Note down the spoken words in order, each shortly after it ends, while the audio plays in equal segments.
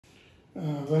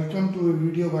Welcome to a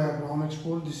video by Abron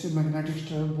Export. This is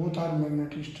magneticstirrer. Both are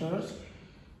magneticstirrers.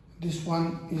 This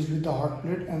one is with the hot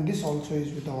plate and this also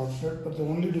is with the hot plate, but the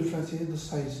only difference is the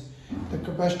size. The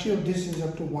capacity of this is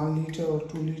up to 1 liter or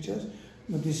 2 liters,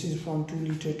 but this is from 2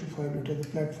 liter to 5 liter. The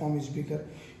platform is bigger.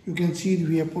 You can see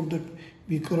we have put the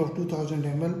beaker of 2000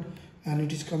 ml and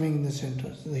it is coming in the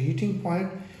center. So the heating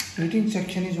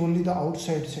section is only the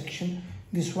outside section.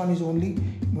 This one is only,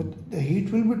 but the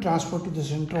heat will be transferred to the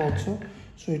center also,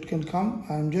 so it can come.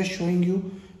 I am just showing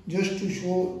you, just to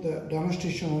show the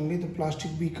demonstration only. The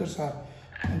plastic beakers are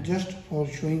just for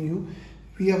showing you.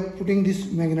 We are putting this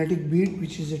magnetic bead,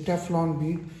 which is a Teflon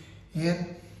bead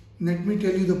here. Let me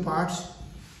tell you the parts.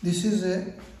 This is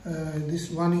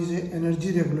this one is a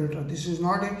energy regulator. This is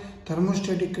not a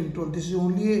thermostatic control. This is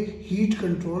only a heat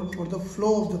control for the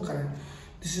flow of the current.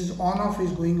 This is on off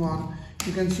is going on.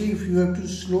 You can see if you have to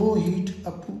slow heat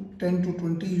up to 10 to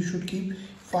 20, you should keep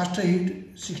faster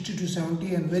heat 60 to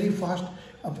 70 and very fast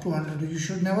up to 100. You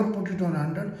should never put it on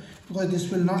 100 because this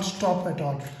will not stop at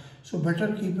all. So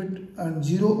better keep it on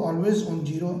 0, always on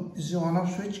 0. This is on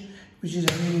off switch, which is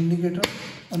having an indicator.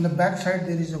 On the back side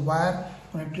there is a wire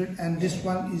connected, and this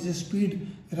one is a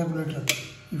speed regulator.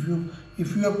 If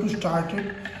you have to start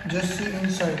it, just see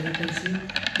inside, you can see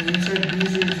the inside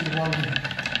wheel is revolving.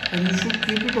 And you should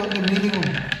keep it on the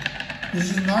minimum.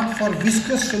 This is not for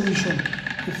viscous solution,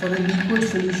 it's for the liquid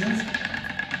solutions.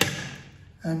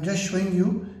 I am just showing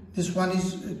you. This one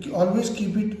is always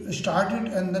keep it, start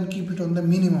it and then keep it on the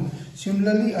minimum.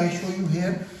 Similarly, I show you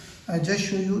here. I just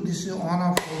show you this is on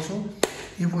off also.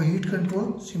 If for heat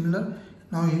control, similar.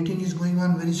 Now heating is going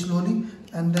on very slowly,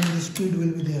 and then the speed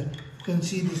will be there. You can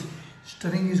see this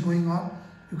stirring is going on.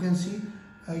 You can see.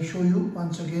 I show you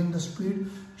once again the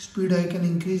speed I can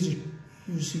increase it,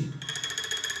 you see,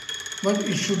 but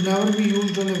it should never be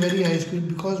used on a very high speed,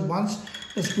 because once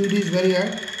the speed is very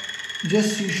high,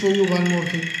 just show you one more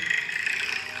thing,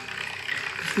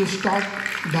 if you start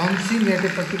dancing at a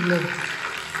particular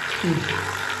speed,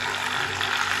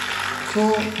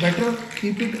 so better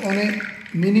keep it on a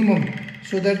minimum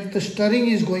so that the stirring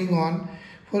is going on.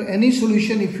 For any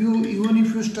solution, even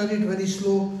if you stir it very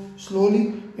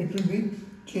slowly, it will be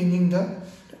changing the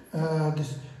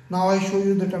this. Now I show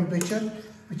you the temperature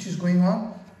which is going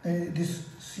on.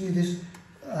 See this,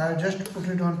 I just put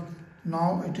it on.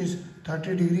 Now it is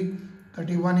 30 degree,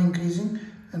 31 increasing,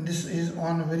 and this is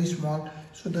on very small.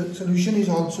 So the solution is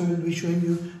also will be showing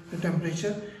you the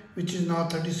temperature, which is now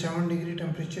 37 degree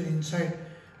temperature inside,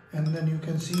 and then you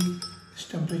can see this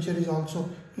temperature is also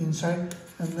inside,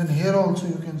 and then here also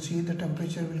you can see the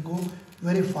temperature will go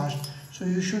very fast. So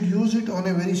you should use it on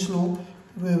a very slow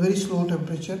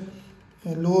temperature,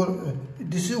 lower.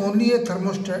 This is only a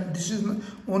thermostat. This is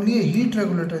only a heat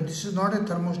regulator. This is not a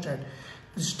thermostat.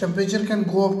 This temperature can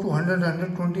go up to 100,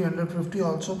 120, 150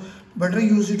 also. Better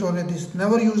use it on this.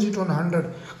 Never use it on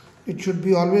 100. It should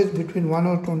be always between 1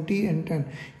 or 20 and 10.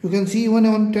 You can see even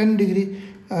on 10 degree,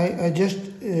 I just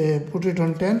put it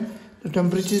on 10. The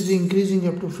temperature is increasing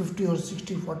up to 50 or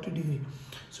 60, 40 degree.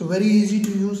 So very easy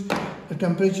to use the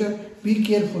temperature. Be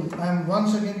careful. I am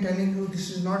once again telling you,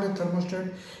 this is not a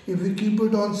thermostat. If you keep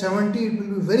it on 70, it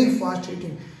will be very fast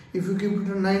heating. If you keep it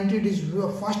on 90, it is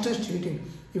fastest heating.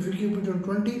 If you keep it on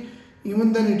 20,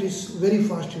 even then it is very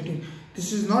fast heating.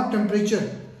 This is not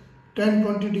temperature. 10,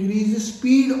 20 degrees is the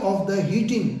speed of the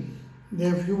heating.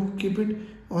 If you keep it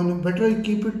on, better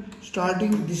keep it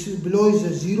starting. This is below is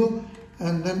a 0,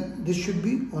 and then this should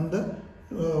be on the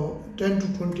 10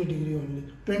 to 20 degree only,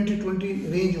 20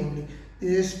 range only. This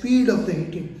is speed of the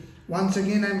heating. Once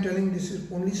again I am telling, this is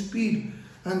only speed,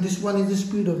 and this one is the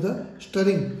speed of the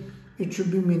stirring. It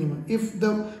should be minimum. If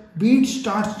the bead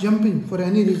starts jumping for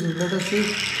any reason, let us say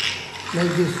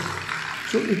like this,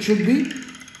 so it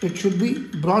should be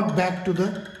brought back to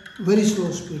the very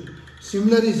slow speed.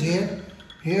 Similar is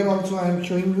here also I am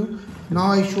showing you.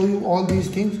 Now I show you all these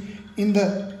things in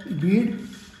the bead.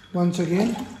 Once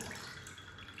again,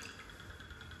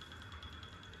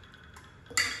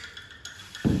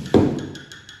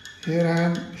 here I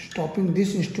am stopping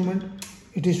this instrument.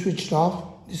 It is switched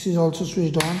off. This is also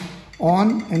switched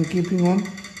on and keeping on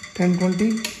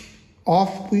 10-20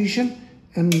 off position,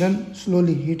 and then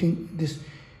slowly heating this.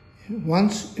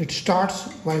 Once it starts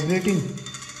vibrating,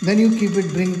 then you keep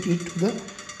it, bring it to the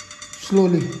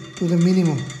slowly to the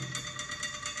minimum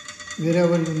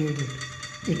wherever you need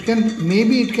it.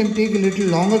 Maybe it can take a little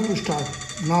longer to start.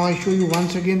 Now I show you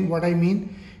once again what I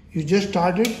mean. You just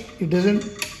start it. It doesn't.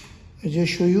 I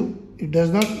just show you, it does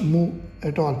not move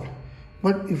at all.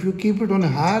 But if you keep it on a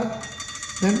higher,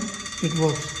 then it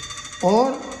works.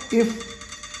 Or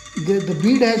if the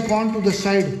bead has gone to the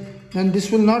side, then this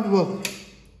will not work.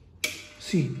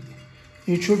 See,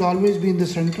 it should always be in the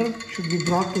center, should be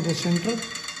brought to the center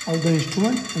of the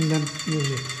instrument and then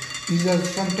use it. These are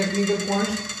some technical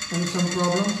points and some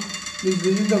problems. Please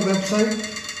visit the website,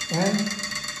 and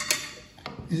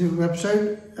this is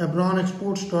website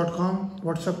abronexports.com.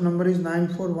 WhatsApp number is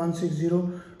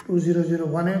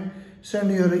 94160200018.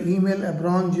 Send your email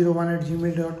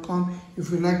abron01@gmail.com. If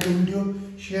you like the video,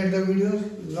 share the videos,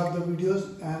 love the videos,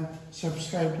 and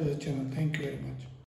subscribe to the channel. Thank you very much.